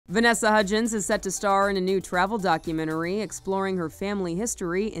Vanessa Hudgens is set to star in a new travel documentary exploring her family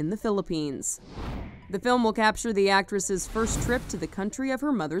history in the Philippines. The film will capture the actress's first trip to the country of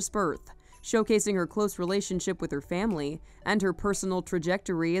her mother's birth, showcasing her close relationship with her family and her personal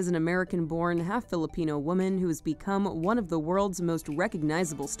trajectory as an American-born, half-Filipino woman who has become one of the world's most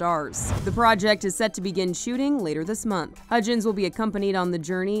recognizable stars. The project is set to begin shooting later this month. Hudgens will be accompanied on the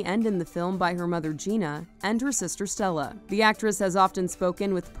journey and in the film by her mother Gina and her sister Stella. The actress has often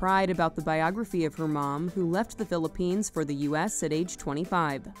spoken with pride about the biography of her mom, who left the Philippines for the U.S. at age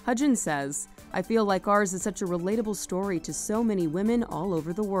 25. Hudgens says, "I feel like ours is such a relatable story to so many women all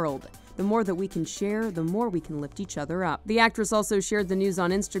over the world. The more that we can share, the more we can lift each other up." The actress also shared the news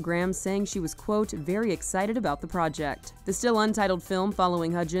on Instagram, saying she was, quote, "very excited about the project." The still untitled film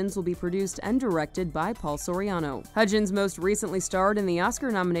following Hudgens will be produced and directed by Paul Soriano. Hudgens most recently starred in the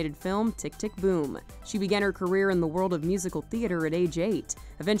Oscar-nominated film Tick, Tick, Boom. She began her career in the world of musical theater at age 8,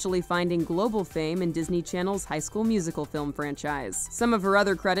 eventually finding global fame in Disney Channel's High School Musical film franchise. Some of her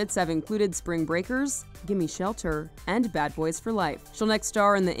other credits have included Spring Breakers, Gimme Shelter, and Bad Boys for Life. She'll next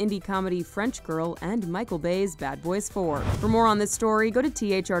star in the indie comedy French Girl and Michael Bay's Bad Boys 4. For more on this story, go to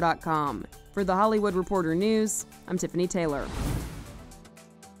THR.com. For The Hollywood Reporter News, I'm Tiffany Taylor.